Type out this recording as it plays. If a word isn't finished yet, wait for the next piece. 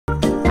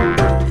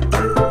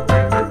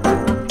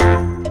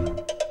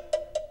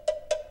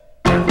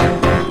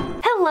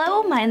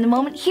Maya in the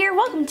Moment here.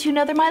 Welcome to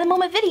another Maya in the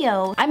Moment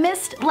video. I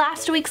missed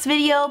last week's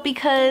video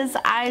because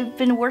I've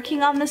been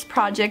working on this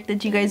project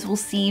that you guys will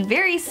see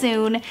very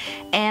soon,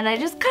 and I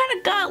just kind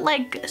of got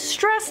like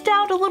stressed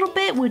out a little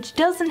bit, which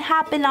doesn't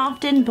happen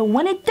often, but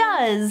when it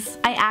does,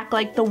 I act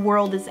like the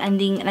world is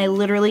ending and I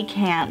literally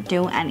can't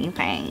do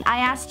anything. I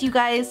asked you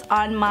guys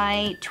on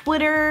my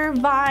Twitter,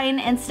 Vine,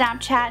 and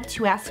Snapchat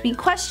to ask me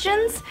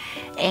questions,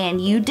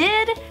 and you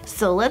did,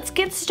 so let's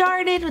get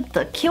started with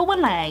the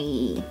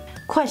Q&A.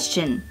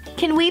 Question: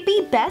 can we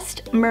be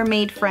best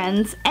mermaid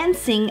friends and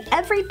sing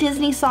every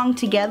Disney song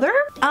together?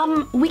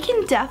 We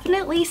can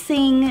definitely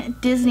sing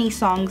Disney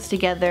songs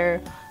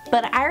together,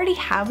 but I already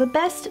have a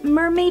best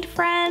mermaid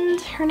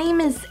friend. Her name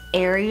is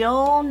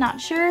Ariel.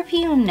 Not sure if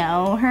you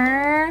know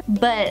her,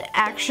 but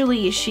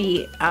actually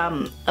she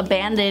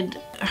abandoned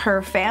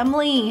her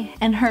family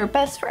and her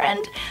best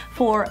friend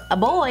for a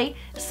boy,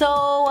 so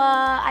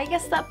I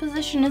guess that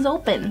position is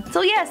open.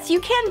 So yes, you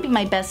can be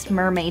my best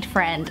mermaid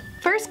friend.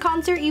 First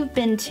concert you've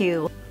been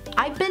to?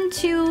 I've been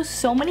to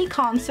so many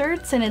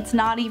concerts, and it's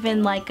not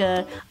even like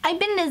I've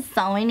been to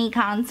so many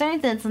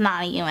concerts, it's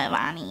not even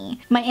funny.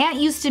 My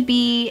aunt used to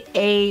be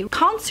a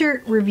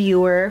concert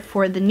reviewer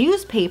for the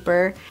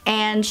newspaper,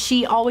 and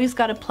she always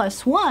got a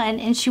 +1,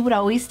 and she would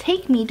always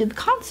take me to the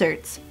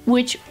concerts,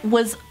 which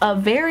was a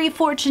very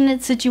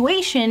fortunate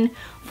situation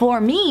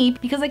for me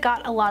because I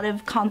got a lot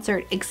of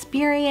concert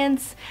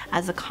experience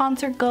as a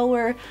concert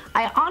goer.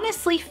 I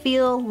honestly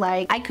feel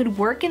like I could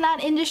work in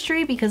that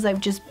industry because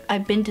I've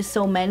been to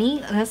so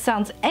many. That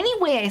sounds, any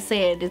way I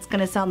say it, it's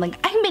gonna sound like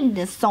I've been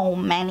to so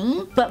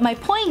many. But my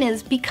point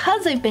is,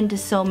 because I've been to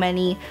so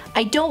many,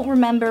 I don't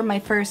remember my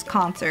first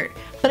concert,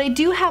 but I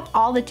do have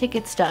all the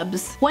ticket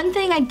stubs. One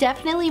thing I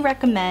definitely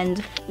recommend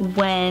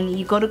when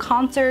you go to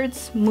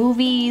concerts,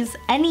 movies,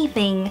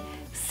 anything,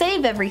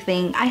 save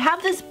everything. I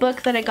have this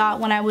book that I got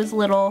when I was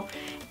little,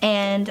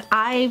 and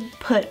I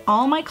put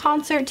all my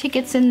concert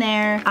tickets in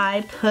there.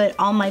 I put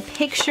all my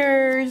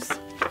pictures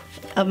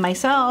of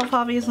myself,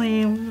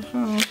 obviously,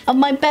 of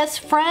my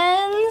best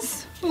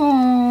friends.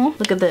 Aww.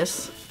 Look at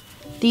this.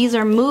 These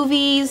are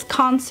movies,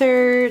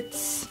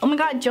 concerts. Oh my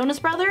god, Jonas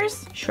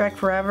Brothers? Shrek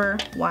Forever.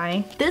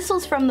 Why? This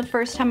was from the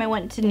first time I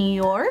went to New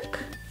York.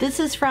 This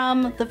is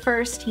from the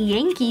first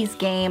Yankees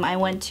game I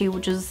went to,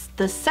 which was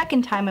the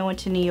second time I went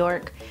to New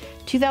York.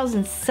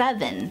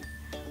 2007.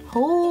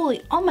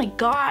 Holy, oh my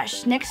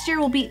gosh, next year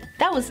will be,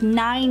 that was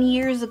 9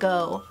 years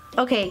ago.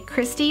 Okay,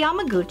 Christy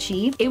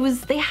Yamaguchi.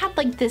 They had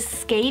like this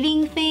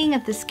skating thing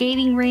at the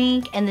skating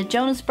rink, and the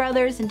Jonas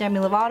Brothers and Demi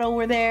Lovato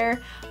were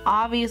there.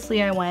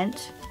 Obviously I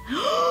went.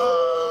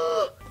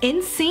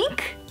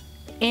 NSYNC?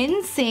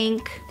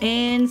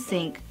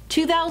 NSYNC.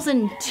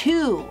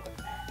 2002.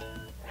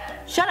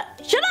 Shut up!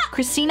 Shut up!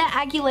 Christina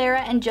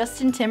Aguilera and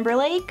Justin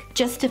Timberlake,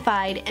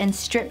 Justified and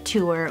Strip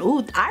Tour.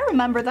 Ooh, I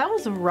remember that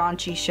was a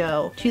raunchy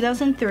show.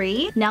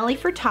 2003, Nelly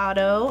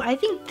Furtado. I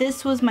think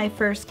this was my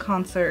first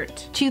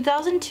concert.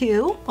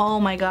 2002, oh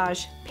my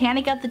gosh,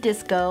 Panic at the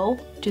Disco.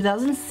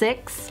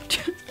 2006,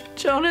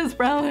 Jonas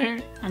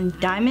Brothers. And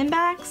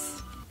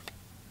Diamondbacks?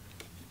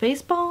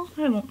 Baseball?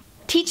 I don't know.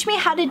 Teach me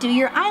how to do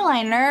your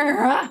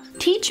eyeliner.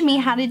 Teach me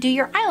how to do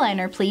your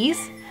eyeliner,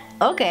 please.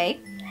 Okay.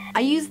 I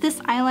use this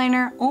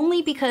eyeliner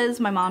only because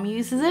my mom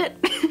uses it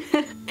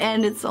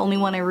and it's the only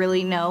one I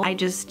really know. I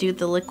just do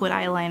the liquid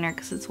eyeliner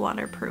because it's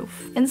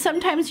waterproof. And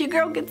sometimes your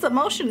girl gets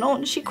emotional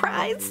and she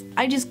cries.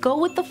 I just go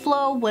with the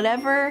flow,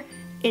 whatever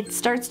it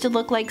starts to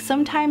look like.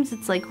 Sometimes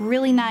it's like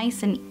really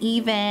nice and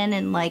even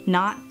and like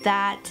not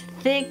that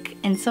thick,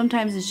 and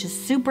sometimes it's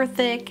just super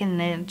thick and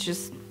then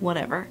just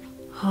whatever.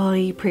 Oh,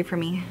 you pray for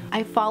me.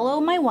 I follow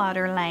my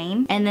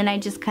waterline and then I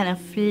just kind of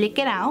flick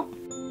it out.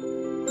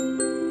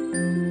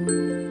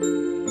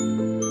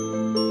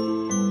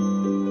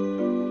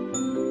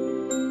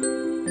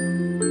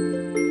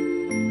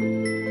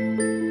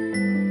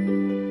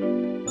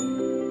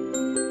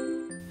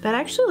 That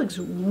actually looks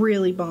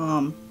really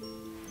bomb.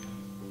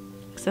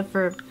 Except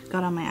for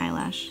got on my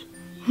eyelash.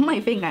 My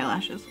fake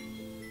eyelashes.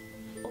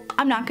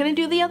 I'm not gonna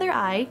do the other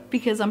eye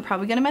because I'm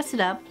probably gonna mess it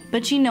up,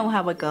 but you know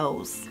how it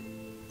goes.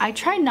 I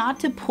try not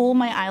to pull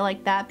my eye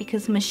like that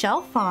because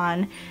Michelle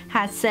Phan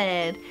has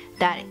said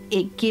that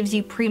it gives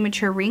you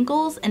premature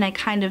wrinkles, and I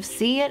kind of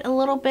see it a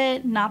little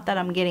bit. Not that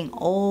I'm getting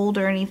old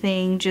or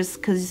anything, just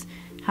because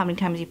how many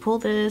times you pull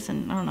this,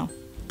 and I don't know.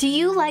 Do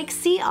you like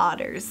sea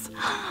otters?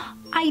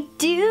 I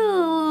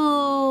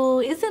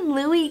do! Isn't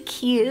Louie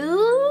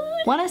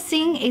cute? Wanna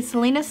sing a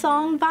Selena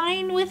song,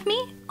 Vine, with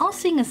me? I'll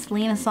sing a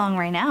Selena song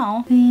right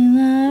now.